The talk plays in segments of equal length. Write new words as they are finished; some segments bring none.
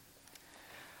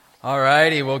All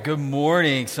righty. Well, good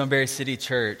morning, Sunbury City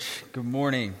Church. Good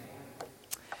morning.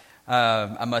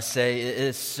 I must say, it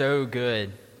is so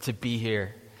good to be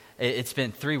here. It's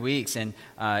been 3 weeks, and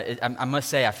I must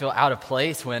say, I feel out of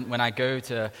place when I go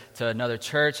to another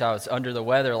church. I was under the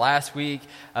weather last week,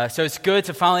 so it's good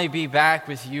to finally be back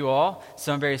with you all,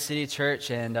 Sunbury City Church,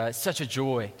 and it's such a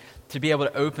joy to be able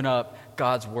to open up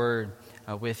God's Word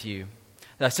with you.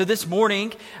 So this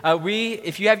morning,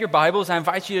 if you have your Bibles, I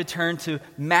invite you to turn to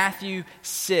Matthew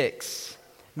 6.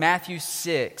 Matthew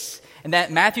 6. And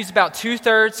that Matthew's about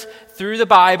two-thirds through the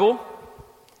Bible.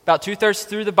 About two-thirds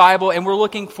through the Bible. And we're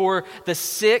looking for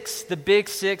the big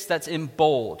six that's in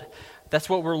bold. That's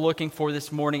what we're looking for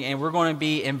this morning. And we're going to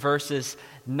be in verses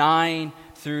 9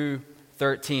 through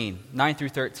 13. 9 through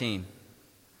 13.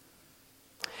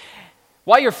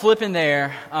 While you're flipping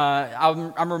there,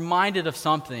 I'm reminded of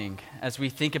something as we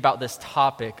think about this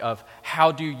topic of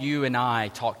how do you and I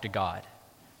talk to God?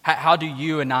 How do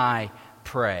you and I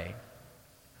pray?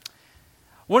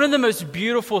 One of the most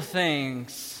beautiful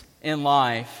things in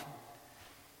life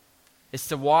is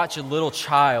to watch a little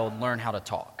child learn how to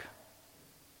talk,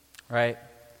 right?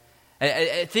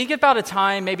 Think about a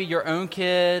time, maybe your own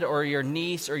kid or your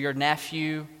niece or your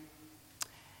nephew.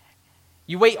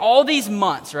 You wait all these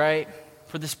months, right,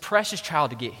 for this precious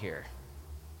child to get here.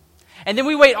 And then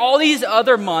we wait all these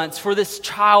other months for this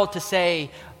child to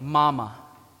say, Mama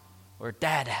or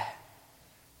Dada.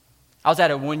 I was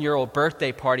at a 1-year-old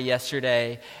birthday party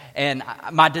yesterday, and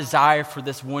my desire for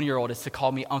this 1-year-old is to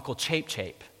call me Uncle Chape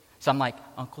Chape. So I'm like,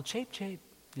 Uncle Chape Chape,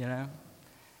 you know.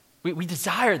 We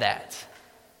desire that.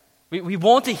 We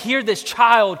want to hear this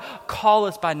child call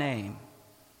us by name.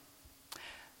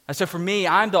 And so for me,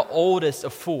 I'm the oldest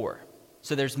of 4.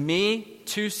 So there's me,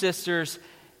 2 sisters,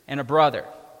 and a brother.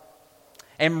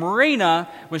 And Marina,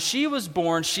 when she was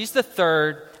born, she's the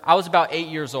 3rd. I was about 8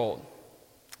 years old.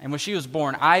 And when she was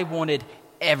born, I wanted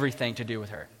everything to do with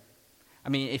her. I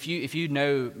mean, if you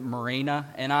know Marina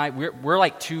and I, we're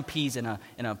like 2 peas in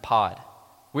a pod.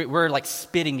 We're like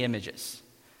spitting images.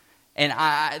 And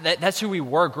that's who we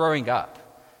were growing up.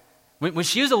 When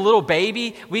she was a little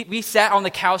baby, we sat on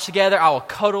the couch together. I will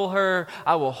cuddle her.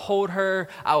 I will hold her.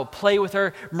 I will play with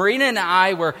her. Marina and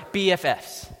I were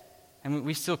BFFs. And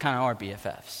we still kind of are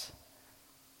BFFs.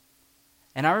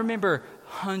 And I remember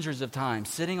hundreds of times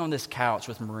sitting on this couch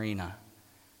with Marina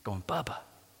going, Bubba.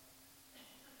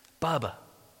 Bubba.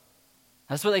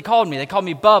 That's what they called me. They called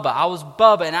me Bubba. I was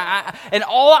Bubba. And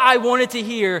all I wanted to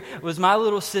hear was my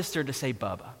little sister to say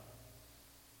Bubba.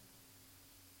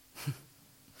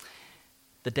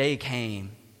 The day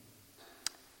came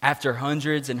after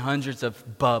hundreds and hundreds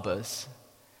of Bubbas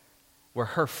where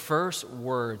her first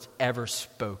words ever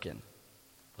spoken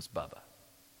was Bubba.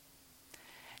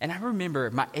 And I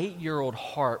remember my 8-year-old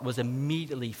heart was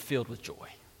immediately filled with joy.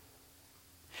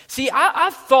 See, I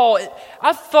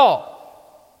thought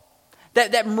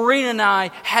that Marina and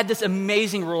I had this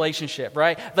amazing relationship,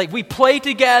 right? Like we played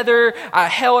together, I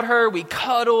held her, we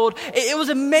cuddled. It was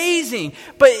amazing.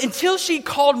 But until she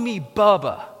called me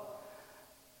Bubba,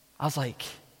 I was like,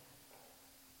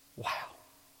 wow.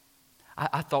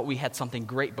 I thought we had something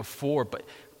great before, but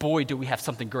boy, do we have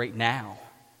something great now.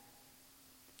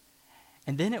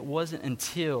 And then it wasn't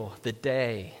until the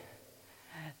day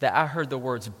that I heard the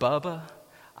words, Bubba,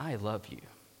 I love you.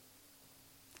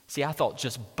 See, I thought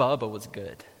just Bubba was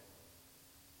good.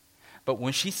 But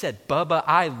when she said, Bubba,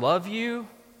 I love you,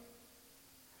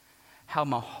 how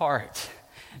my heart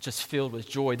just filled with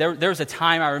joy. There was a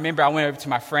time I remember I went over to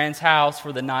my friend's house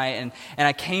for the night, and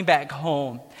I came back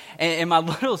home. And my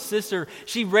little sister,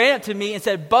 she ran up to me and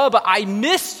said, Bubba, I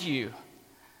missed you.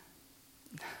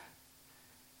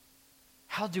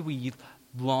 How do we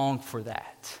long for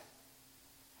that?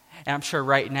 And I'm sure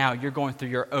right now you're going through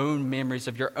your own memories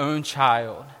of your own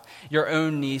child, your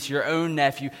own niece, your own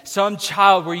nephew, some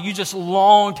child where you just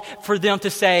longed for them to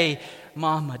say,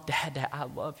 Mama, Dada, I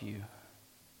love you.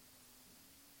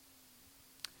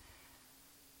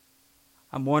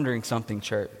 I'm wondering something,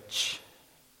 church.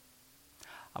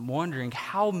 I'm wondering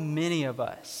how many of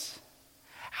us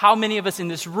in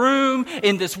this room,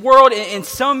 in this world, in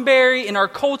Sunbury, in our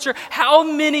culture, how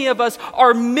many of us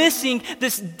are missing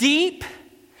this deep,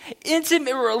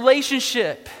 intimate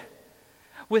relationship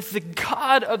with the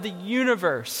God of the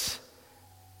universe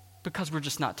because we're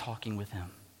just not talking with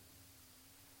Him?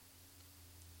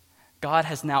 God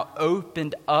has now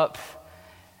opened up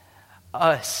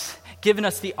us, given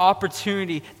us the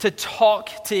opportunity to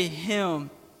talk to Him,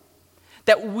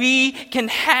 that we can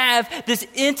have this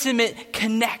intimate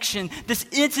connection, this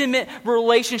intimate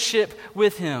relationship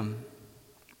with Him.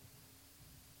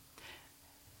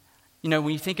 You know,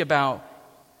 when you think about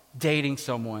dating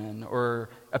someone or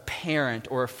a parent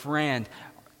or a friend.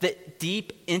 That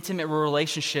deep, intimate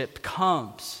relationship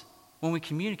comes when we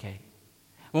communicate,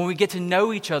 when we get to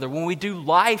know each other, when we do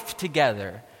life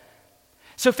together.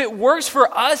 So if it works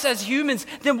for us as humans,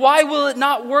 then why will it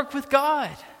not work with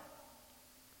God?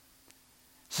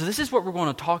 So this is what we're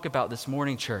going to talk about this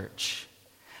morning, church.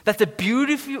 That the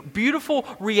beautiful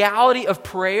reality of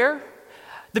prayer,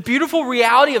 the beautiful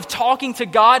reality of talking to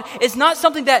God is not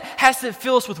something that has to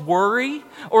fill us with worry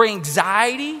or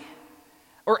anxiety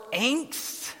or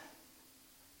angst,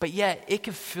 but yet it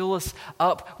can fill us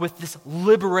up with this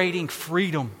liberating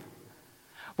freedom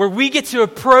where we get to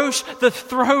approach the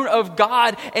throne of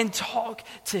God and talk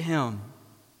to Him.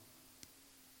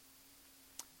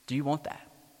 Do you want that?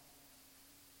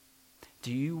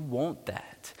 Do you want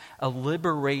that? A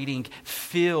liberating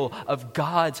feel of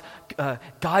God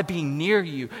being near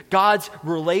you, God's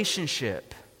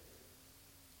relationship.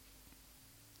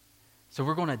 So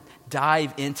we're going to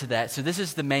dive into that. So this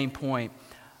is the main point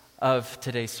of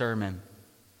today's sermon,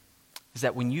 is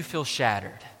that when you feel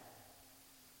shattered,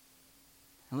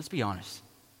 and let's be honest,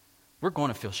 we're going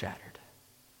to feel shattered.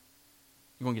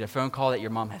 You're going to get a phone call that your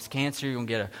mom has cancer. You're going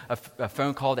to get a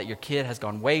phone call that your kid has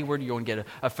gone wayward. You're going to get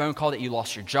a phone call that you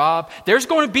lost your job. There's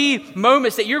going to be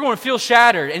moments that you're going to feel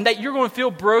shattered and that you're going to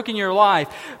feel broken in your life.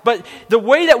 But the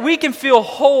way that we can feel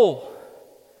whole,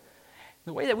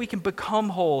 the way that we can become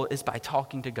whole is by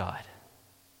talking to God.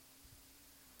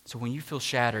 So when you feel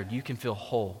shattered, you can feel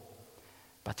whole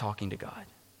by talking to God.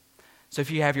 So if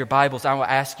you have your Bibles, I will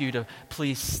ask you to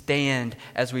please stand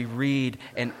as we read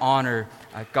and honor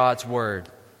God's Word.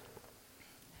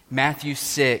 Matthew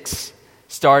 6,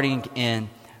 starting in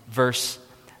verse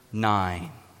 9.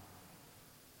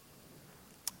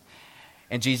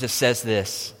 And Jesus says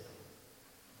this: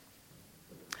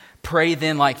 "Pray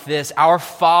then like this, Our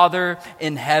Father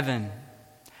in heaven,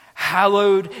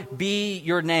 hallowed be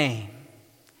your name.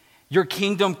 Your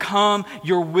kingdom come,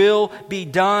 your will be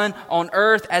done on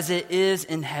earth as it is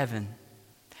in heaven.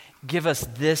 Give us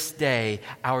this day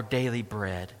our daily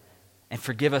bread, and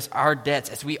forgive us our debts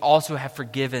as we also have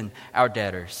forgiven our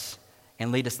debtors.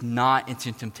 And lead us not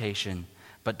into temptation,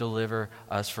 but deliver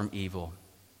us from evil."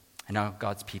 And now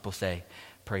God's people say,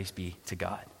 praise be to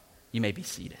God. You may be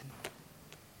seated.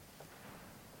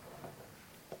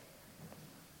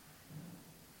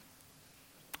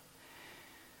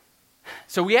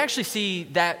 So we actually see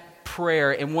that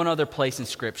prayer in one other place in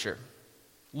Scripture,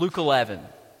 Luke 11.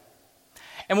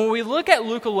 And when we look at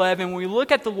Luke 11, when we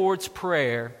look at the Lord's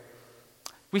Prayer,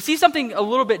 we see something a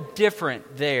little bit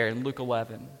different there in Luke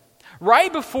 11.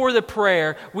 Right before the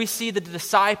prayer, we see the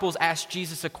disciples ask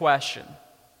Jesus a question.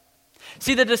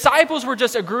 See, the disciples were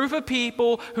just a group of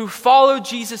people who followed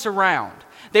Jesus around.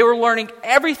 They were learning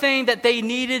everything that they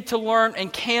needed to learn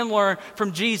and can learn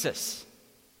from Jesus.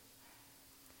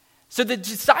 So the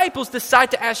disciples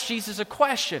decide to ask Jesus a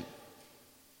question.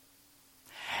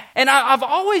 And I've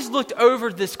always looked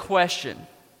over this question.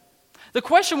 The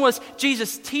question was,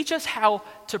 Jesus, teach us how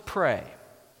to pray.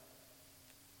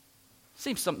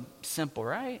 Seems something simple,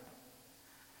 right?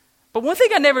 But one thing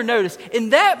I never noticed,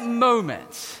 in that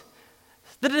moment,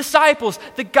 the disciples,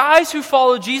 the guys who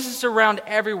followed Jesus around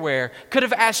everywhere, could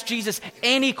have asked Jesus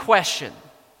any question.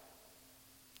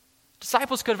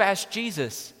 Disciples could have asked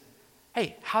Jesus,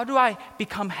 hey, how do I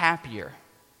become happier?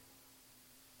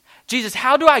 Jesus,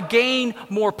 how do I gain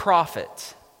more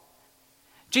profit?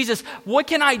 Jesus, what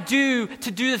can I do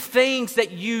to do the things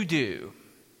that you do?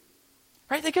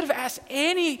 Right? They could have asked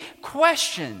any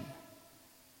question.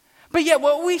 But yet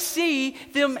what we see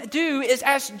them do is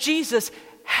ask Jesus,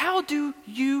 how do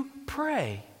you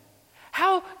pray?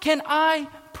 How can I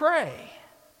pray?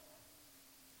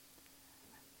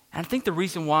 And I think the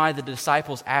reason why the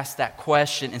disciples asked that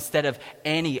question instead of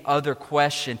any other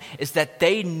question is that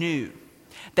they knew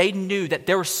that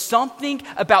there was something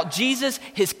about Jesus,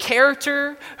 his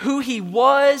character, who he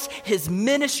was, his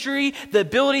ministry, the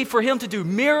ability for him to do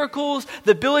miracles,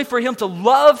 the ability for him to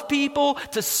love people,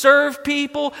 to serve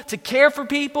people, to care for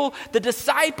people. The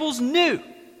disciples knew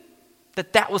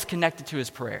that was connected to his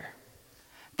prayer.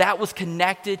 That was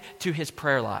connected to his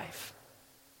prayer life.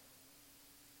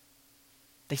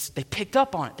 They picked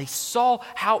up on it. They saw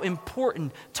how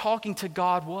important talking to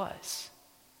God was.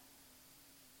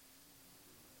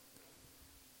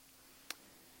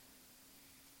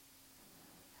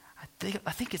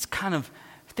 I think it's kind of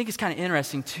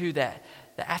interesting too that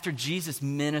after Jesus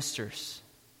ministers,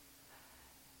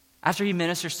 after he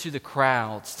ministers to the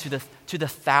crowds, to the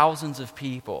thousands of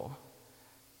people,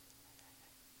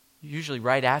 usually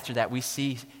right after that we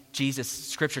see Jesus,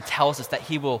 Scripture tells us that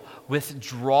he will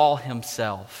withdraw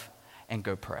himself and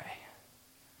go pray.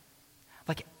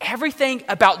 Like everything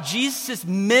about Jesus'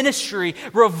 ministry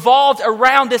revolved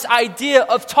around this idea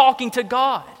of talking to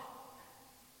God.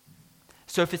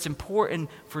 So if it's important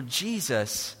for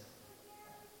Jesus,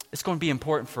 it's going to be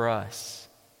important for us.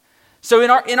 So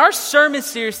in our sermon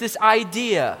series, this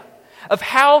idea of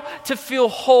how to feel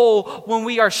whole when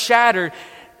we are shattered,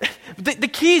 the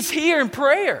key is here in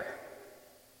prayer.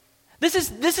 This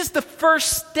is the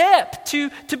first step to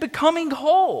becoming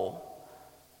whole.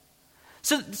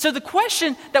 So the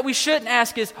question that we shouldn't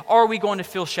ask is, are we going to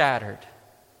feel shattered?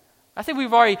 I think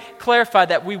we've already clarified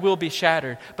that we will be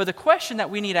shattered. But the question that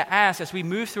we need to ask as we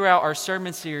move throughout our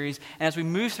sermon series and as we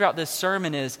move throughout this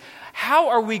sermon is, how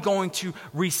are we going to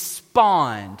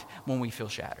respond when we feel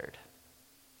shattered?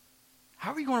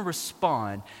 How are we going to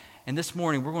respond? And this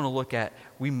morning we're going to look at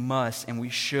we must and we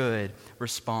should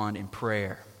respond in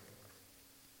prayer.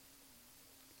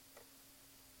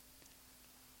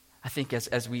 I think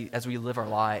as we live our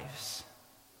lives,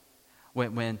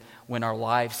 when our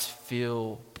lives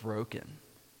feel broken,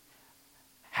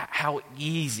 how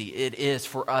easy it is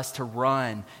for us to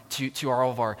run to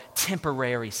all of our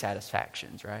temporary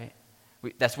satisfactions, right?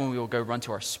 That's when we will go run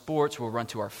to our sports, we'll run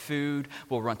to our food,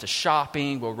 we'll run to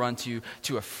shopping, we'll run to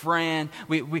a friend,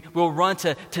 we'll run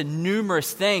to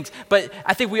numerous things. But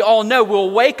I think we all know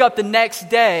we'll wake up the next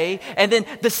day and then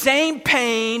the same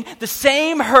pain, the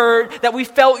same hurt that we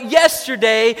felt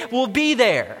yesterday will be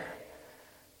there.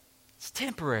 It's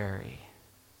temporary.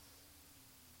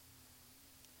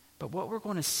 But what we're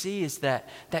going to see is that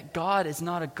God is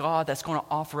not a God that's going to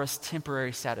offer us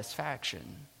temporary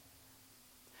satisfaction,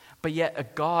 but yet a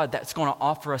God that's going to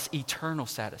offer us eternal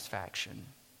satisfaction.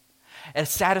 A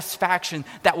satisfaction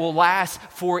that will last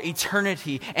for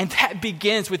eternity. And that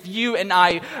begins with you and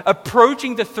I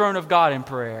approaching the throne of God in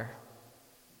prayer.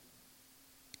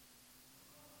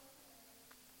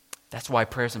 That's why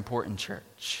prayer is important,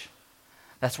 church.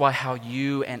 That's why how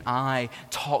you and I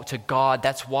talk to God,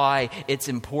 that's why it's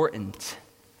important.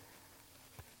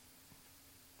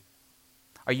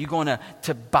 Are you going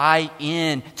to buy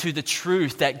in to the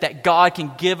truth that God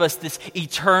can give us this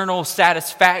eternal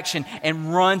satisfaction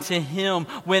and run to Him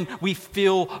when we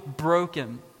feel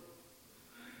broken?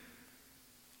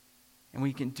 And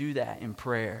we can do that in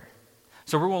prayer.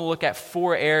 So we're going to look at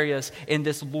 4 areas in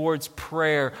this Lord's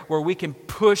Prayer where we can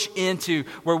push into,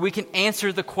 where we can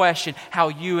answer the question how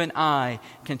you and I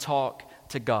can talk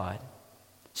to God.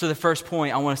 So the first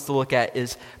point I want us to look at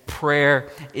is prayer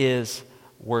is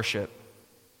worship.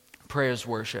 Prayer is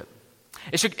worship.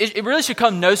 It really should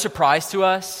come no surprise to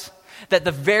us that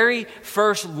the very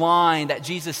first line that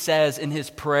Jesus says in His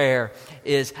prayer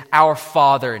is, "Our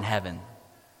Father in heaven."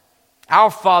 Our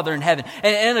Father in heaven.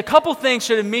 And a couple things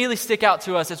should immediately stick out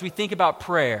to us as we think about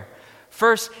prayer.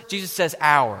 First, Jesus says,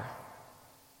 our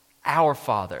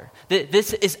Father.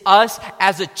 This is us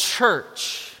as a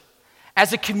church,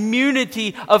 as a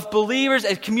community of believers,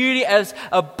 as a community, as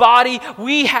a body.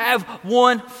 We have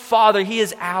one Father. He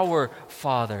is our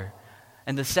Father.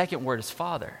 And the second word is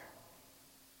Father.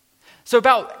 So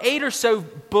about 8 or so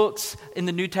books in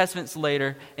the New Testament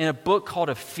later, in a book called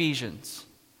Ephesians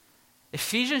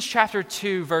chapter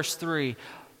 2, verse 3,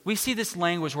 we see this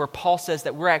language where Paul says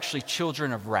that we're actually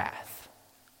children of wrath.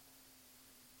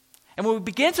 And when we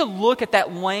begin to look at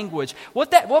that language,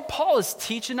 what Paul is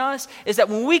teaching us is that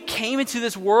when we came into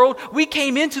this world, we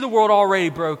came into the world already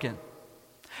broken.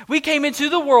 We came into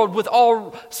the world with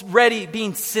already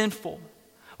being sinful,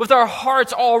 with our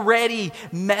hearts already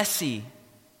messy.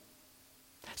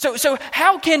 So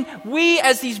how can we,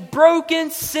 as these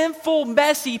broken, sinful,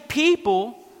 messy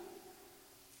people,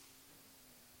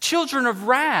 children of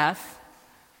wrath,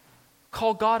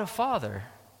 call God a Father,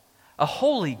 a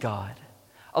holy God,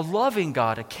 a loving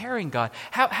God, a caring God?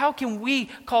 How can we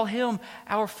call Him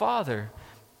our Father?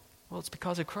 Well, it's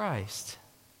because of Christ.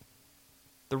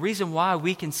 The reason why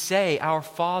we can say our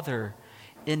Father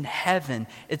in heaven,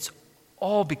 it's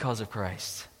all because of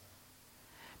Christ.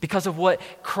 Because of what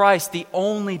Christ, the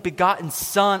only begotten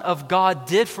Son of God,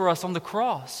 did for us on the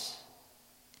cross.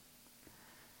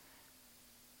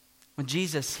 When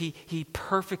Jesus, he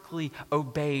perfectly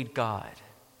obeyed God,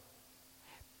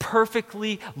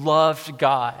 perfectly loved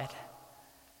God.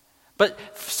 But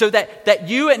so that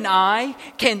you and I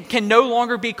can no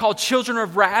longer be called children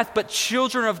of wrath, but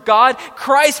children of God,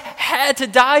 Christ had to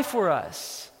die for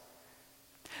us.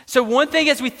 So one thing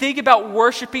as we think about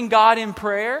worshiping God in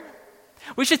prayer,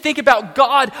 we should think about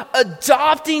God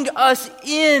adopting us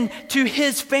into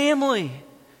His family.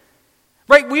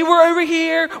 Right? We were over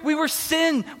here, we were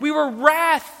sin, we were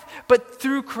wrath, but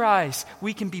through Christ,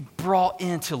 we can be brought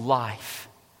into life,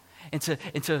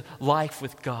 into life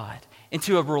with God,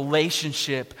 into a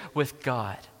relationship with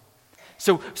God.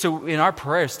 So in our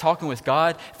prayers, talking with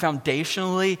God,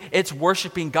 foundationally, it's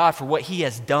worshiping God for what he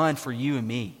has done for you and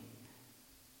me.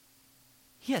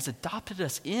 He has adopted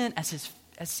us in as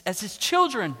his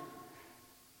children.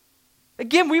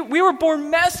 Again, we were born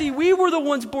messy. We were the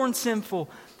ones born sinful.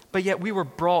 But yet we were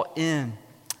brought in.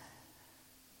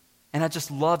 And I just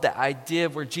love that idea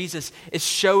where Jesus is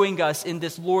showing us in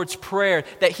this Lord's Prayer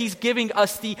that he's giving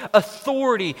us the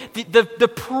authority, the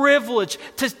privilege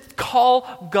to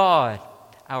call God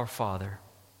our Father.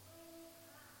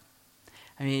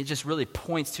 I mean, it just really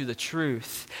points to the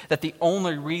truth that the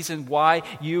only reason why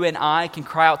you and I can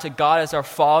cry out to God as our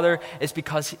Father is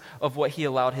because of what he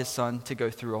allowed his Son to go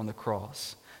through on the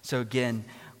cross. So again,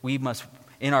 we must,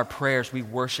 in our prayers, we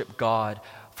worship God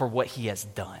for what he has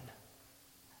done,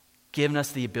 giving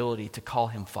us the ability to call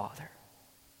him Father.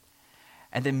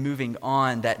 And then moving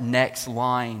on, that next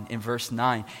line in verse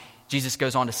 9, Jesus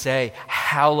goes on to say,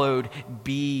 hallowed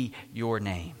be your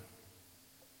name.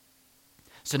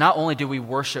 So not only do we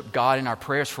worship God in our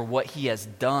prayers for what he has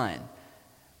done,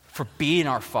 for being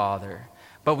our Father,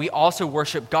 but we also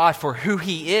worship God for who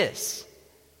he is.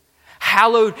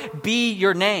 Hallowed be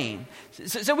your name.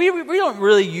 So we don't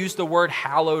really use the word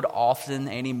hallowed often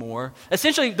anymore.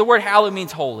 Essentially, the word hallowed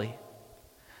means holy.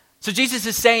 So Jesus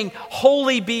is saying,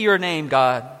 holy be your name,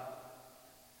 God.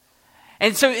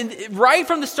 And so right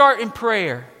from the start in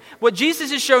prayer, what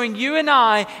Jesus is showing you and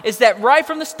I is that right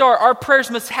from the start, our prayers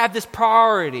must have this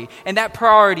priority, and that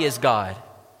priority is God.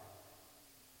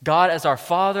 God as our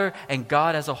Father and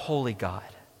God as a holy God.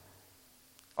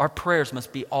 Our prayers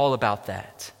must be all about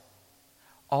that.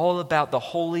 All about the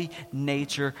holy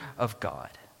nature of God.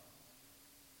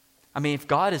 I mean, if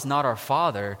God is not our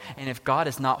Father, and if God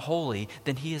is not holy,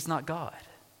 then he is not God.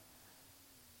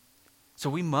 So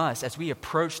we must, as we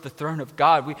approach the throne of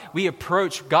God, we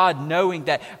approach God knowing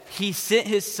that he sent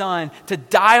his Son to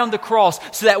die on the cross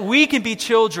so that we can be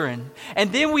children.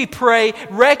 And then we pray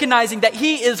recognizing that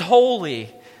he is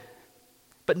holy.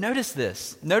 But notice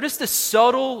this. Notice the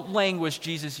subtle language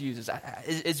Jesus uses.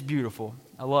 It's beautiful.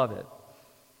 I love it.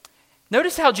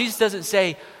 Notice how Jesus doesn't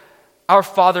say, our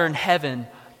Father in heaven,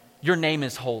 your name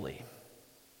is holy,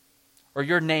 or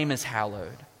your name is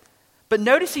hallowed. But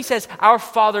notice he says, our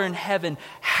Father in heaven,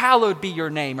 hallowed be your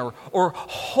name, or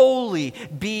holy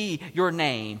be your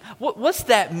name. What's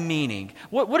that meaning?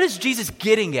 What is Jesus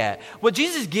getting at? What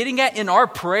Jesus is getting at in our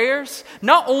prayers,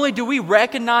 not only do we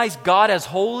recognize God as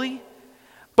holy,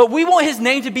 but we want his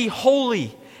name to be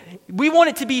holy. We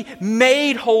want it to be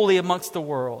made holy amongst the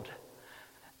world.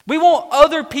 We want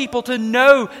other people to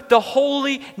know the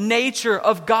holy nature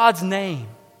of God's name.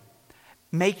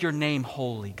 Make your name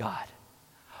holy, God.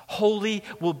 Holy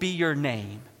will be your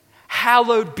name.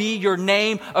 Hallowed be your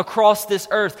name across this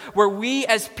earth, where we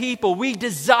as people, we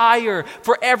desire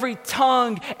for every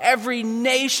tongue, every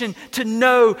nation to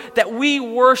know that we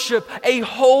worship a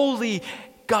holy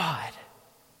God.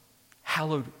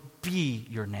 Hallowed be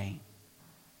your name.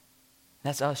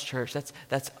 That's us, church.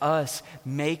 That's us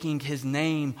making his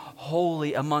name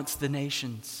holy amongst the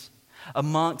nations,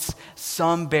 amongst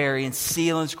Sunbury and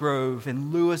Selinsgrove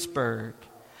and Lewisburg.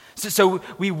 So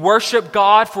we worship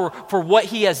God for what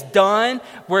he has done,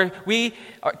 where we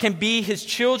can be his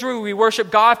children. We worship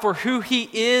God for who he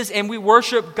is, and we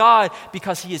worship God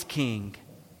because he is king.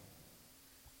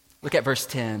 Look at verse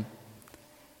 10.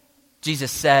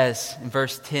 Jesus says in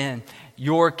verse 10,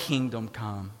 your kingdom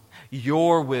come.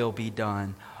 Your will be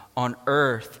done on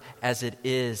earth as it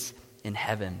is in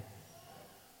heaven.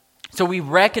 So we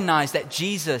recognize that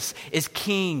Jesus is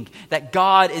king, that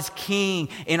God is king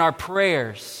in our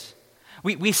prayers.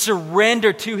 We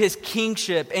surrender to his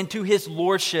kingship and to his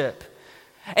lordship.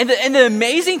 And the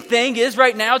amazing thing is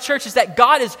right now, church, is that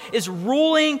God is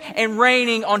ruling and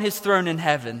reigning on his throne in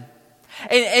heaven.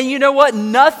 And you know what?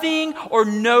 Nothing or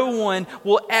no one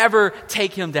will ever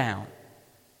take him down.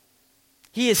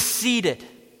 He is seated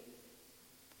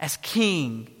as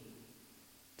king.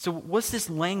 So what's this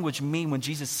language mean when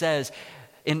Jesus says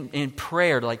in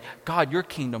prayer, like, God, your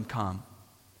kingdom come?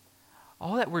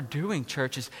 All that we're doing,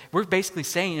 church, is we're basically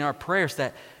saying in our prayers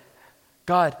that,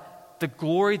 God, the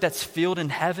glory that's filled in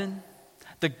heaven,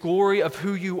 the glory of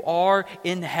who you are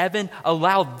in heaven,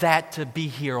 allow that to be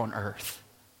here on earth.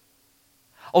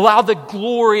 Allow the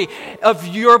glory of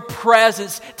your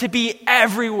presence to be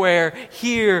everywhere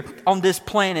here on this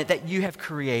planet that you have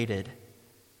created.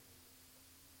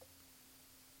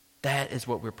 That is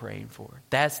what we're praying for.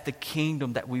 That's the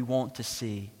kingdom that we want to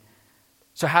see.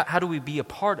 So how do we be a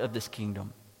part of this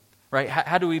kingdom? Right?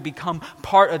 How do we become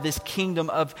part of this kingdom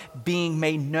of being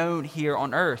made known here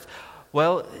on earth?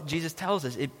 Well, Jesus tells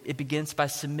us it begins by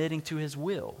submitting to his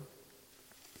will.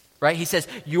 right? He says,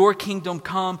 your kingdom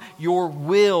come, your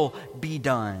will be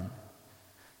done.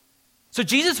 So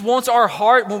Jesus wants our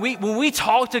heart when we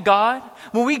talk to God,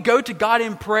 when we go to God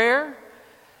in prayer,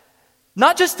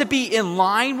 not just to be in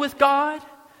line with God,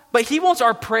 but he wants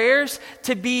our prayers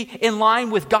to be in line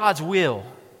with God's will.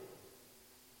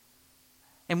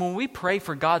 And when we pray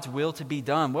for God's will to be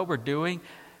done, what we're doing,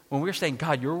 when we're saying,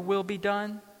 God, your will be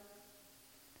done,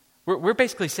 we're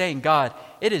basically saying, God,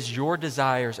 it is your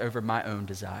desires over my own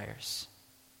desires.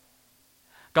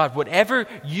 God, whatever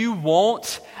you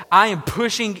want, I am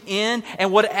pushing in,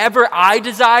 and whatever I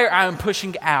desire, I am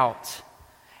pushing out.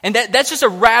 And that's just a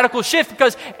radical shift,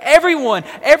 because everyone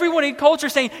in culture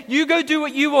is saying, you go do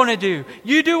what you want to do.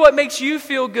 You do what makes you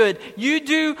feel good. You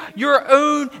do your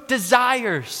own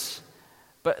desires.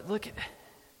 But look,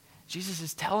 Jesus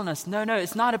is telling us, no,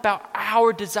 it's not about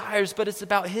our desires, but it's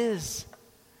about his.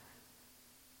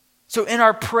 So in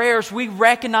our prayers, we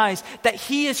recognize that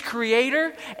he is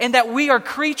creator and that we are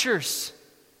creatures.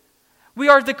 We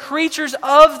are the creatures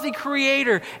of the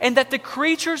creator, and that the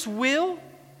creature's will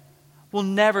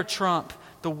never trump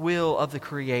the will of the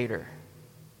creator.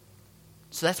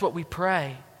 So that's what we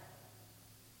pray.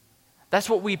 That's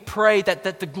what we pray,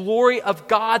 that the glory of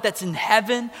God that's in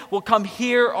heaven will come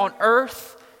here on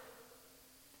earth,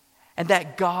 and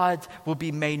that God will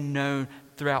be made known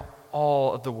throughout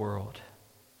all of the world.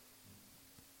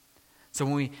 So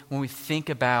when we think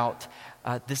about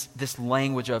this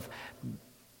language of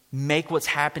make what's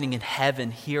happening in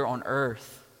heaven here on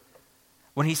earth,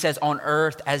 when he says on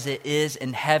earth as it is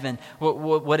in heaven,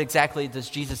 what exactly does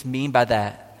Jesus mean by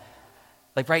that?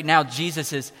 Like right now,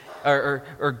 Jesus is,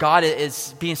 or God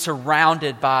is being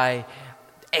surrounded by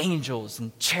angels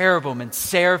and cherubim and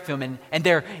seraphim, and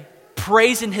they're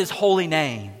praising his holy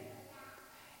name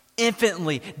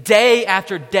infinitely, day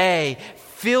after day,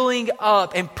 filling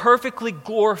up and perfectly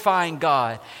glorifying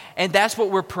God. And that's what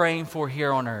we're praying for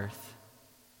here on earth.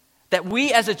 That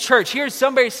we as a church, here at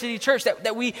Sunbury City Church,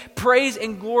 that we praise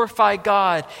and glorify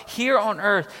God here on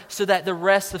earth, so that the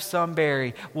rest of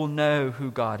Sunbury will know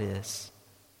who God is.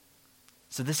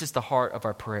 So this is the heart of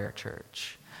our prayer,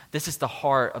 church. This is the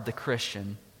heart of the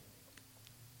Christian,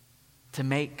 to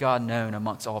make God known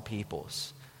amongst all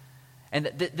peoples. And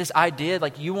this idea,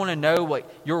 like you want to know what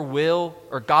your will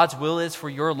or God's will is for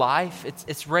your life,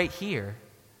 it's right here.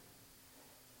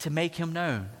 To make him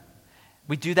known.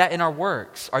 We do that in our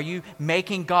works. Are you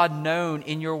making God known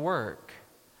in your work?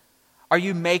 Are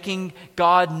you making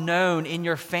God known in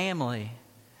your family,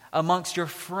 amongst your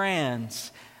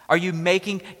friends? Are you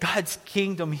making God's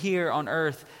kingdom here on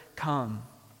earth come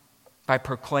by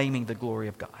proclaiming the glory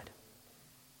of God?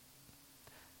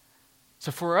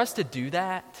 So for us to do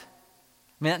that,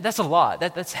 I mean, that's a lot.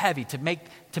 That's heavy. To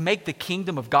make the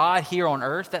kingdom of God here on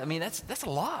earth, that's a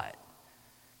lot.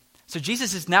 So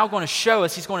Jesus is now going to show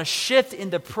us, he's going to shift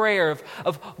into prayer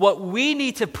of what we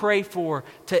need to pray for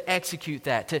to execute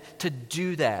that, to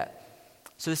do that.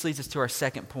 So this leads us to our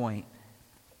second point.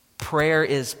 Prayer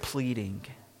is pleading.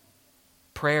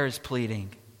 Prayer is pleading.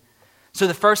 So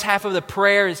the first half of the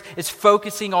prayer is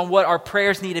focusing on what our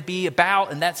prayers need to be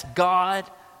about, and that's God.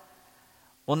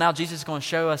 Well, now Jesus is going to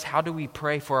show us, how do we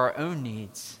pray for our own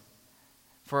needs?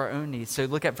 For our own needs. So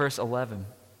look at verse 11.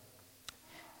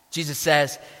 Jesus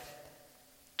says,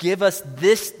 give us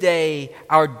this day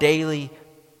our daily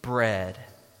bread.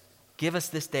 Give us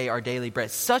this day our daily bread.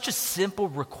 Such a simple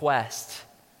request,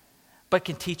 but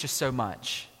can teach us so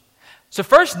much. So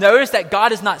first, notice that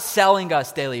God is not selling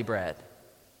us daily bread.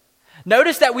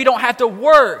 Notice that we don't have to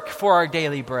work for our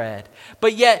daily bread.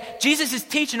 But yet, Jesus is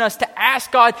teaching us to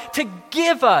ask God to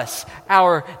give us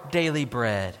our daily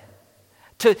bread.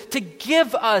 To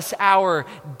give us our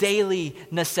daily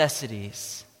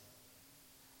necessities.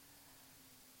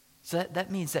 So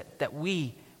that means that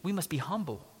we must be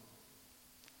humble.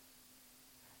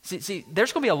 See,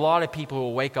 there's going to be a lot of people who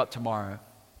will wake up tomorrow.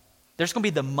 There's going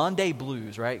to be the Monday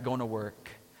blues, right? Going to work,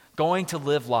 going to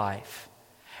live life.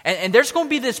 And there's going to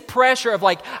be this pressure of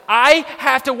like, I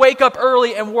have to wake up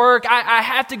early and work. I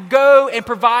have to go and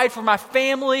provide for my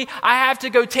family. I have to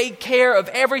go take care of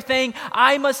everything.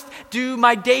 I must do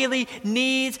my daily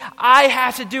needs. I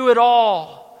have to do it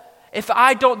all. If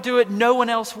I don't do it, no one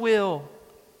else will.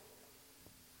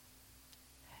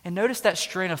 And notice that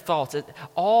strain of thoughts.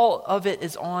 All of it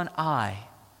is on I.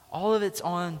 All of it's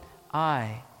on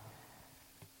I.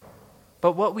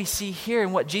 But what we see here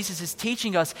and what Jesus is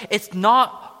teaching us, it's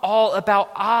not all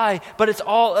about I, but it's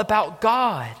all about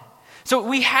God. So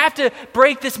we have to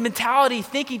break this mentality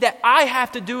thinking that I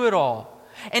have to do it all.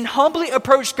 And humbly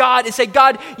approach God and say,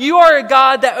 God, you are a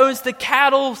God that owns the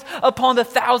cattle upon the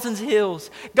thousands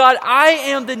hills. God, I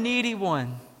am the needy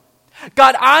one.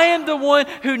 God, I am the one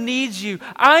who needs you.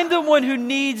 I'm the one who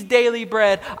needs daily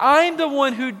bread. I'm the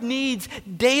one who needs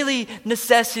daily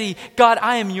necessity. God,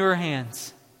 I am your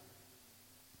hands.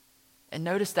 And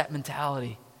notice that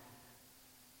mentality.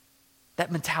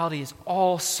 That mentality is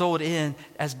all sold in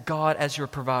as God as your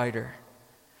provider.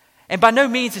 And by no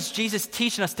means is Jesus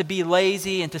teaching us to be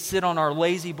lazy and to sit on our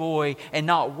lazy boy and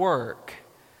not work.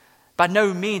 By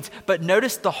no means. But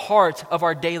notice the heart of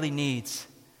our daily needs.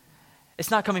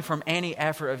 It's not coming from any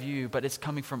effort of you, but it's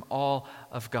coming from all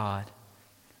of God.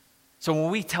 So when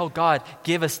we tell God,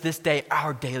 give us this day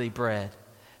our daily bread,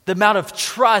 the amount of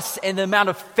trust and the amount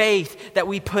of faith that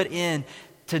we put in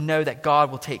to know that God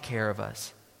will take care of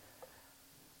us.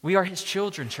 We are his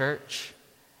children, church.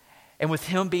 And with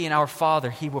him being our Father,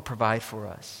 he will provide for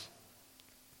us.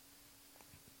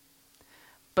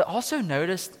 But also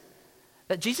notice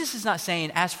that Jesus is not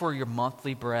saying, ask for your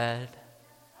monthly bread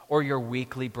or your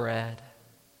weekly bread.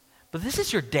 But this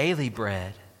is your daily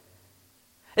bread.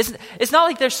 It's not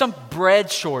like there's some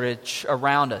bread shortage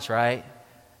around us, right?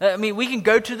 I mean, we can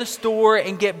go to the store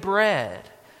and get bread.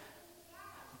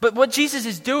 But what Jesus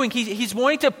is doing, he's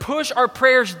wanting to push our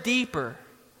prayers deeper.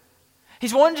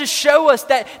 He's wanting to show us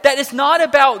that it's not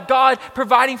about God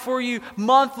providing for you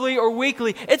monthly or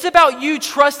weekly. It's about you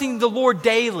trusting the Lord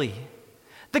daily.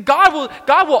 God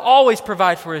will always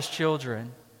provide for his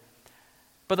children.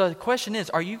 But the question is,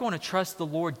 are you going to trust the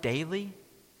Lord daily?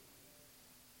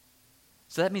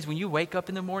 So that means when you wake up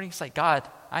in the morning, it's like, God,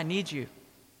 I need you.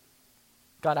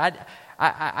 God,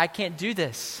 I can't do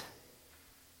this.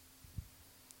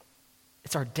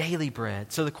 It's our daily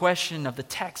bread. So the question of the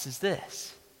text is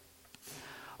this.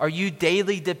 Are you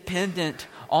daily dependent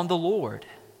on the Lord?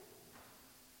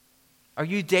 Are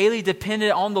you daily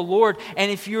dependent on the Lord?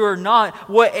 And if you are not,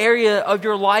 what area of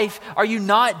your life are you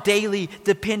not daily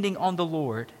depending on the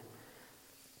Lord?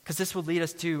 Because this will lead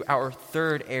us to our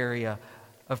third area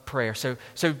of prayer. So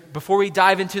before we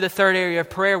dive into the third area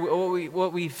of prayer,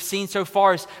 what we've seen so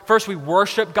far is first we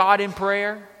worship God in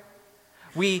prayer.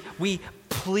 We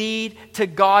plead to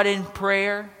God in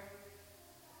prayer.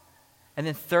 And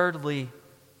then thirdly,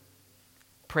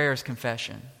 prayer is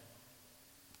confession.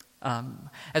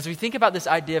 As we think about this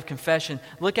idea of confession,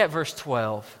 look at verse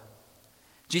 12.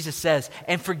 Jesus says,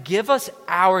 and forgive us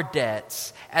our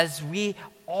debts as we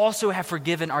also have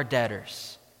forgiven our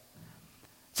debtors.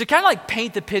 So kind of like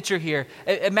paint the picture here.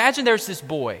 Imagine there's this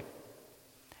boy,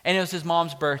 and it was his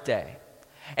mom's birthday.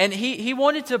 And he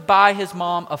wanted to buy his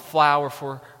mom a flower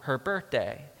for her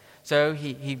birthday. So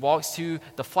he walks to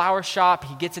the flower shop,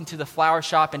 he gets into the flower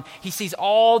shop, and he sees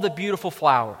all the beautiful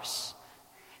flowers.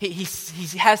 He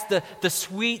has the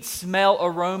sweet smell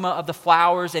aroma of the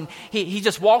flowers, and he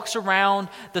just walks around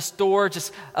the store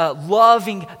just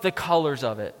loving the colors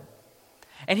of it.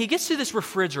 And he gets to this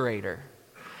refrigerator,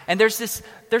 and there's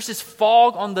this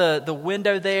fog on the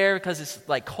window there because it's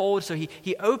like cold. So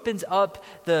he opens up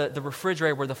the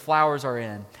refrigerator where the flowers are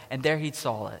in, and there he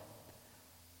saw it.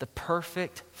 The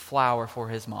perfect flower for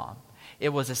his mom. It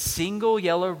was a single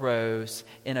yellow rose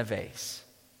in a vase.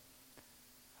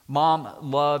 Mom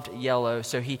loved yellow,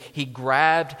 so he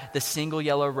grabbed the single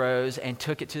yellow rose and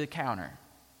took it to the counter.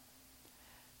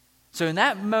 So in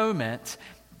that moment,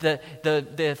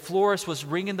 the florist was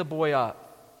ringing the boy up,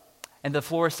 and the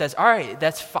florist says, all right,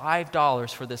 that's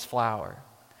 $5 for this flower.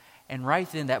 And right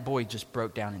then, that boy just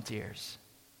broke down in tears.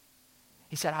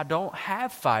 He said, I don't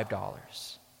have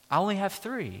 $5. I only have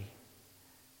 $3.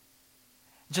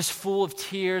 Just full of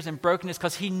tears and brokenness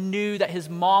because he knew that his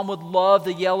mom would love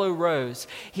the yellow rose.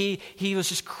 He was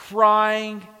just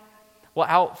crying. Well,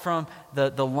 out from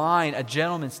the line, a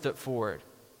gentleman stood forward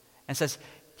and says,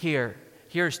 here's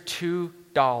 $2.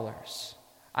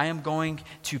 I am going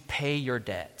to pay your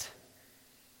debt.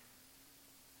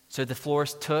 So the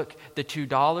florist took the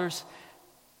 $2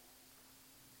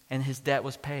 and his debt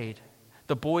was paid.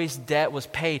 The boy's debt was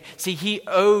paid. See, he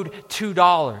owed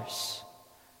 $2.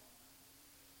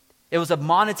 It was a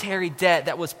monetary debt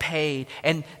that was paid.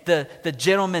 And the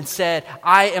gentleman said,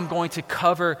 I am going to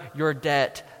cover your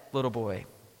debt, little boy.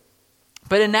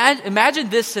 But imagine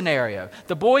this scenario.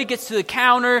 The boy gets to the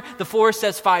counter, the florist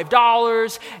says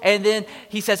 $5, and then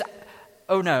he says,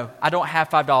 oh no, I don't have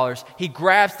 $5. He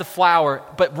grabs the flower,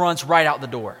 but runs right out the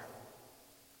door.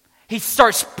 He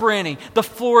starts sprinting. The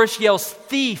florist yells,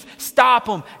 thief, stop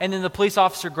him. And then the police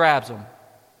officer grabs him.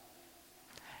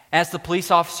 As the police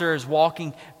officer is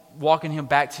walking him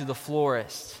back to the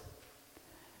florist,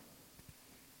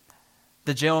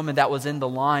 the gentleman that was in the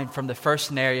line from the first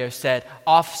scenario said,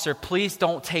 officer, please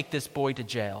don't take this boy to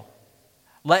jail.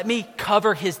 Let me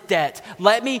cover his debt.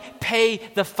 Let me pay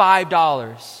the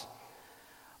 $5.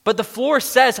 But the floor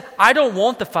says, I don't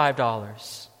want the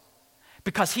 $5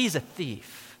 because he's a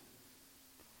thief.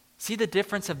 See the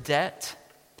difference of debt?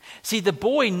 See, the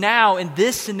boy now in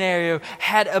this scenario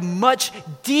had a much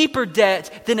deeper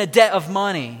debt than a debt of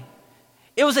money.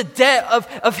 It was a debt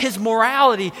of his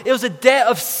morality. It was a debt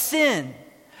of sin.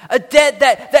 A debt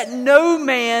that no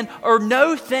man or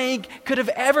no thing could have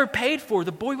ever paid for.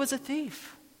 The boy was a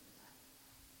thief.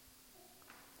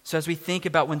 So as we think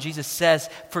about when Jesus says,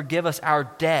 forgive us our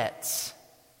debts,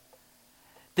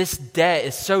 this debt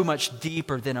is so much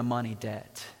deeper than a money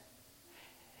debt.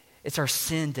 It's our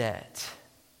sin debt.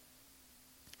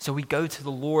 So we go to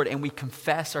the Lord and we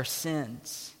confess our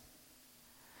sins.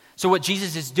 So what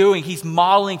Jesus is doing, he's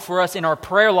modeling for us in our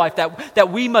prayer life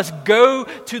that we must go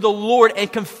to the Lord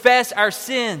and confess our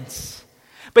sins.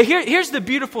 But here's the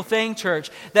beautiful thing, church,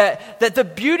 that the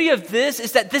beauty of this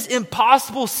is that this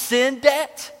impossible sin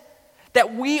debt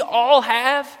that we all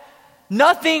have,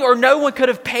 nothing or no one could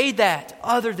have paid that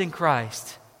other than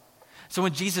Christ. So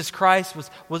when Jesus Christ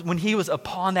was when he was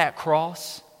upon that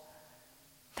cross,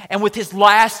 and with his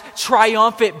last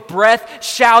triumphant breath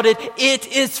shouted, "It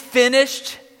is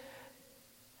finished."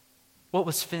 What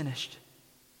was finished?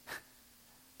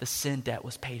 The sin debt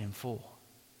was paid in full.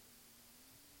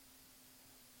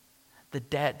 The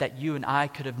debt that you and I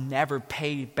could have never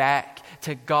paid back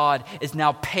to God is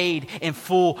now paid in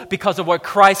full because of what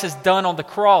Christ has done on the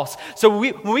cross. So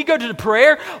when we go to the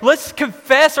prayer, let's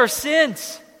confess our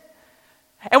sins.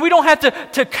 And we don't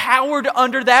have to cower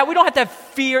under that. We don't have to have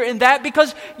fear in that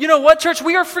because, you know what, church?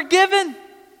 We are forgiven.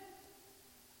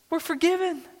 We're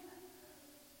forgiven.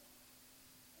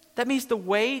 That means the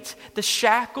weight, the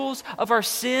shackles of our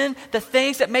sin, the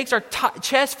things that makes our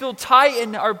chest feel tight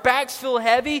and our backs feel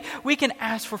heavy, we can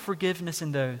ask for forgiveness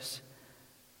in those.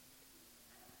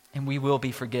 And we will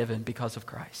be forgiven because of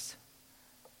Christ.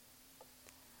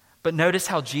 But notice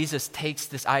how Jesus takes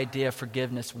this idea of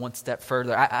forgiveness one step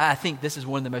further. I think this is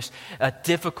one of the most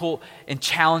difficult and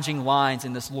challenging lines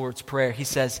in this Lord's Prayer. He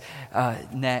says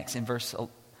next in verse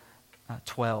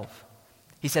 12,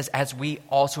 he says, as we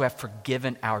also have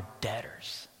forgiven our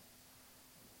debtors.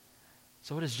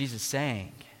 So what is Jesus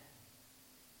saying?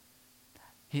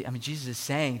 Jesus is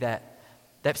saying that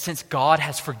since God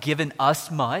has forgiven us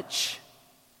much,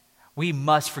 we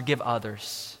must forgive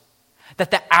others.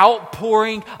 That the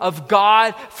outpouring of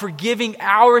God forgiving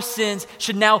our sins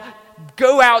should now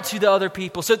go out to the other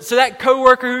people. So that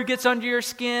coworker who gets under your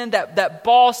skin, that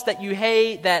boss that you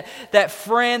hate, that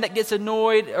friend that gets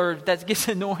annoyed or that gets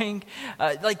annoying,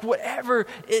 like whatever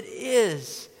it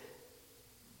is,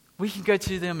 we can go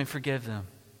to them and forgive them.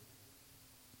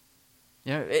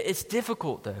 You know, it's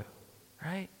difficult though,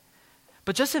 right?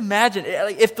 But just imagine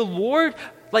if the Lord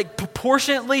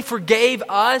proportionately forgave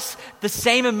us the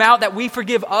same amount that we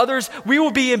forgive others, we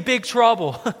will be in big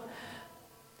trouble.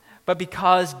 But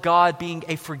because God being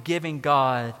a forgiving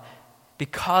God,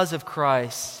 because of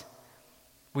Christ,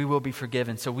 we will be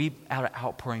forgiven. So we, out of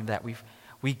outpouring of that,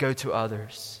 we go to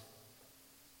others.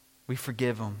 We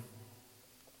forgive them.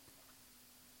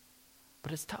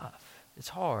 But it's tough. It's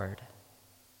hard.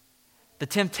 The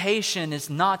temptation is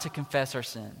not to confess our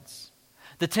sins.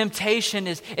 The temptation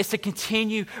is to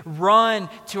continue run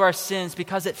to our sins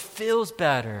because it feels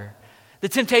better. The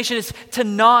temptation is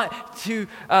to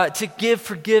give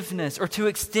forgiveness or to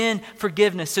extend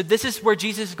forgiveness. So this is where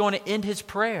Jesus is going to end his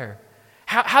prayer.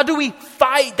 How do we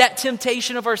fight that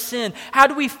temptation of our sin? How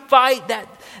do we fight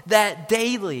that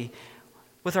daily?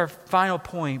 With our final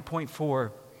point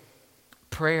 4,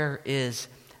 prayer is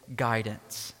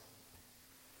guidance.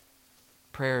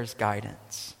 Prayer is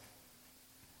guidance.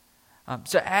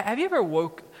 So have you ever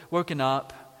woken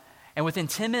up and within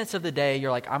 10 minutes of the day, you're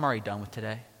like, I'm already done with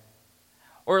today?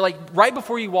 Or like right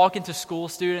before you walk into school,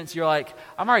 students, you're like,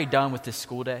 I'm already done with this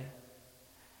school day.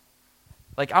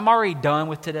 Like, I'm already done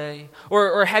with today.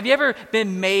 Or have you ever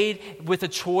been made with a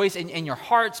choice and your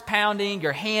heart's pounding,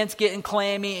 your hands getting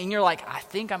clammy, and you're like, I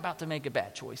think I'm about to make a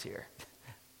bad choice here.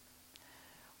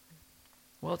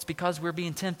 Well, it's because we're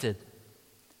being tempted.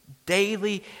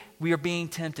 Daily, we are being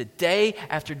tempted. Day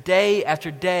after day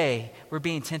after day, we're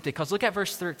being tempted. Because look at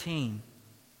verse 13,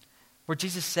 where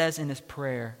Jesus says in his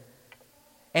prayer,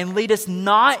 and lead us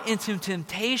not into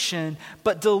temptation,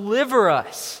 but deliver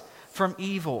us from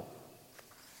evil.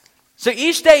 So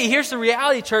each day, here's the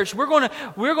reality, church. We're going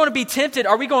to be tempted.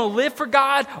 Are we going to live for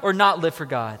God or not live for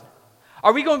God?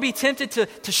 Are we going to be tempted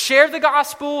to share the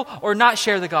gospel or not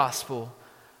share the gospel?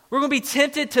 We're going to be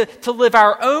tempted to live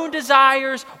our own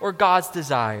desires or God's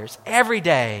desires. Every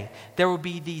day, there will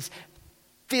be these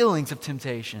feelings of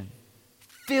temptation,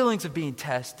 feelings of being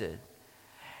tested.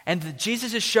 And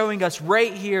Jesus is showing us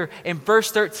right here in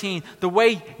verse 13, the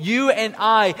way you and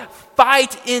I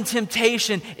fight in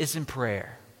temptation is in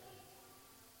prayer.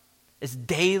 It's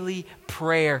daily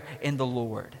prayer in the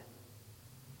Lord.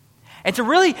 And to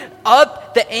really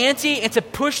up the ante and to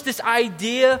push this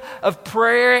idea of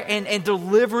prayer and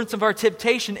deliverance of our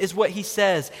temptation is what he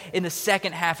says in the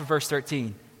second half of verse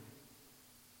 13.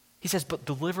 He says, but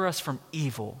deliver us from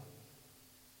evil.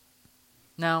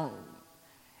 Now,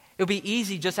 it would be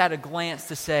easy just at a glance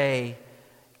to say,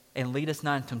 and lead us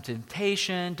not into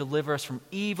temptation, deliver us from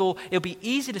evil. It would be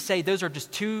easy to say those are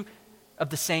just two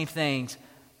of the same things,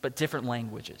 but different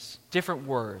languages, different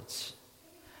words.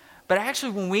 But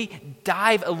actually, when we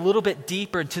dive a little bit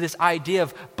deeper into this idea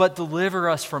of, but deliver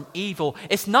us from evil,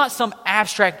 it's not some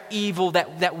abstract evil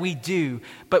that we do,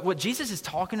 but what Jesus is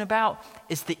talking about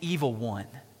is the evil one.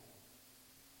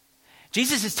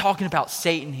 Jesus is talking about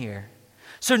Satan here.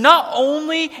 So not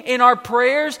only in our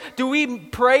prayers do we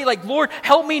pray like, Lord,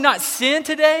 help me not sin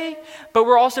today, but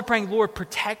we're also praying, Lord,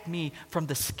 protect me from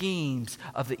the schemes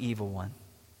of the evil one.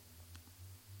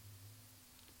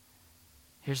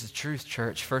 Here's the truth,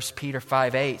 church. 1 Peter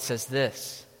 5:8 says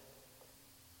this.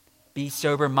 Be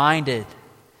sober-minded.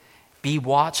 Be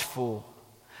watchful.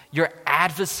 Your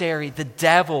adversary, the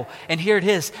devil, and here it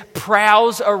is,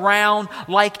 prowls around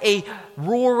like a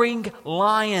roaring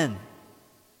lion,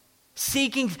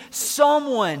 seeking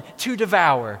someone to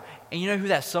devour. And you know who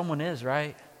that someone is,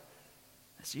 right?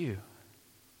 That's you.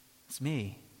 That's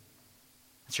me.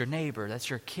 That's your neighbor. That's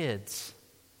your kids.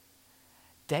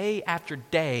 Day after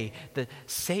day,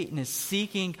 Satan is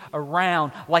seeking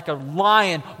around like a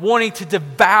lion wanting to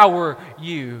devour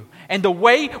you. And the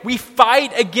way we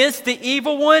fight against the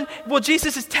evil one, well,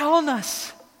 Jesus is telling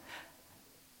us,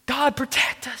 God,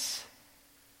 protect us.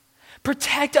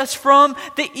 Protect us from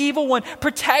the evil one.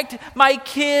 Protect my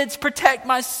kids. Protect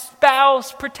my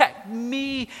spouse. Protect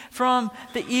me from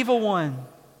the evil one.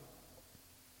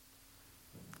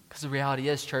 Because the reality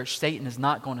is, church, Satan is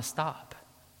not going to stop.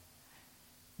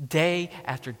 Day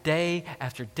after day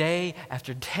after day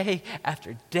after day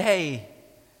after day,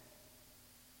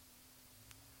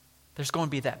 there's going to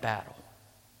be that battle.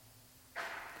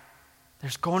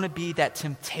 There's going to be that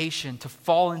temptation to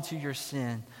fall into your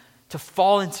sin, to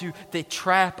fall into the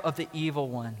trap of the evil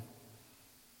one.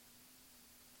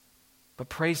 But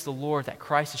praise the Lord that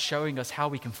Christ is showing us how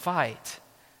we can fight.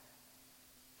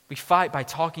 We fight by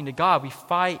talking to God. We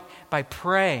fight by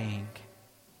praying.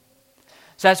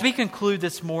 So as we conclude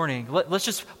this morning, let's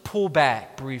just pull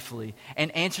back briefly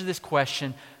and answer this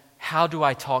question, how do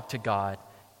I talk to God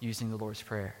using the Lord's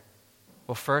Prayer?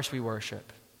 Well, first we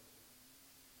worship.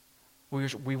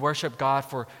 We worship God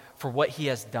for what He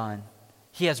has done.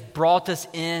 He has brought us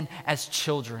in as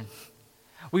children.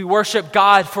 We worship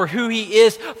God for who He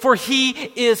is, for He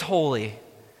is holy.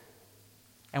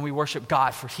 And we worship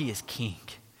God for He is King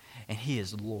and He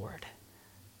is Lord.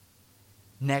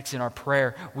 Next in our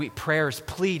prayer is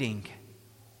pleading.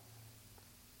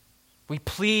 We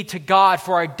plead to God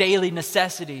for our daily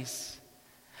necessities.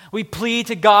 We plead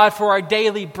to God for our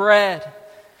daily bread.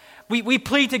 We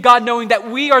plead to God knowing that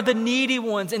we are the needy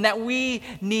ones and that we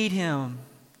need Him.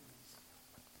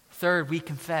 Third, we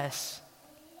confess.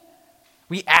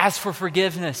 We ask for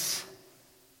forgiveness.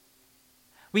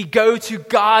 We go to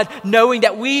God knowing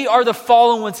that we are the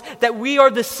fallen ones, that we are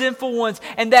the sinful ones,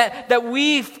 and that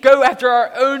we go after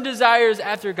our own desires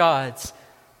after God's.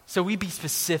 So we be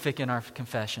specific in our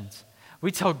confessions.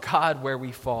 We tell God where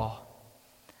we fall.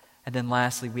 And then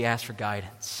lastly, we ask for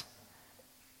guidance.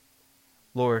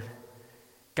 Lord,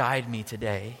 guide me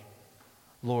today.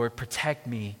 Lord, protect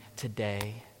me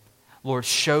today. Lord,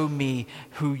 show me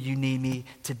who you need me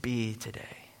to be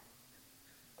today.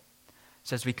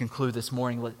 So as we conclude this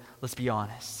morning, let's be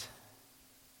honest.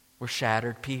 We're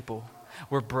shattered people.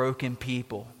 We're broken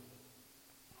people.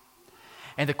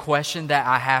 And the question that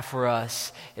I have for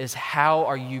us is, how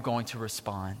are you going to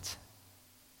respond?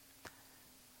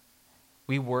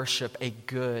 We worship a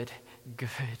good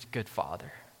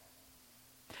Father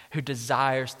who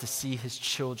desires to see His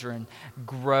children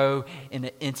grow in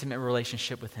an intimate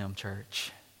relationship with Him,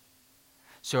 church.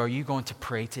 So are you going to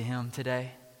pray to Him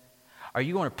today? Are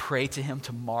you going to pray to Him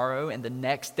tomorrow and the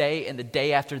next day and the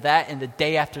day after that and the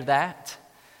day after that?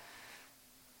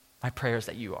 My prayer is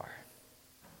that you are.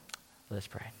 Let's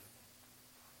pray.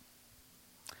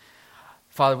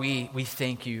 Father, we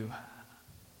thank you.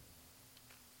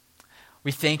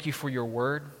 We thank you for your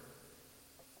word.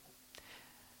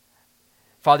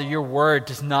 Father, your word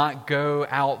does not go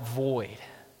out void.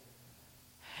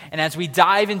 And as we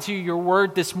dive into your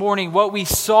word this morning, what we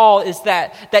saw is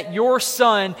that your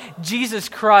Son, Jesus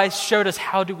Christ, showed us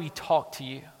how do we talk to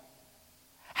you.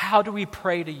 How do we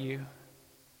pray to you?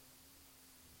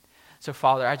 So,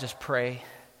 Father, I just pray.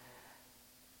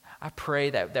 I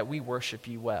pray that we worship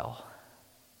you well.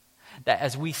 That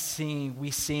as we sing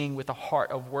with a heart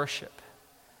of worship.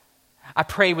 I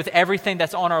pray with everything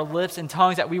that's on our lips and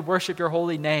tongues that we worship your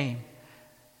holy name.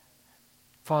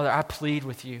 Father, I plead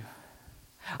with you.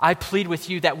 I plead with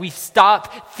you that we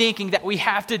stop thinking that we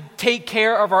have to take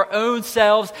care of our own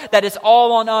selves, that it's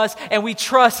all on us, and we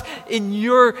trust in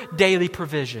your daily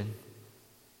provision.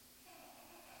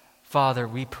 Father,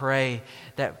 we pray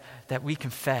that we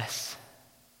confess.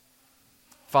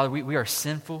 Father, we are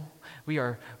sinful.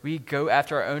 We go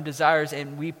after our own desires,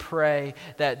 and we pray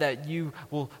that you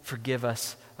will forgive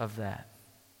us of that.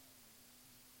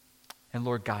 And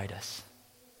Lord, guide us.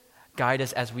 Guide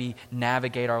us as we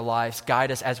navigate our lives.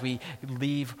 Guide us as we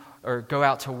leave or go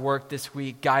out to work this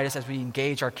week. Guide us as we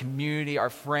engage our community, our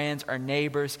friends, our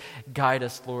neighbors. Guide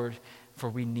us, Lord, for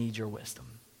we need your wisdom.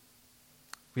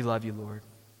 We love you, Lord.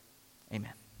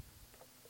 Amen.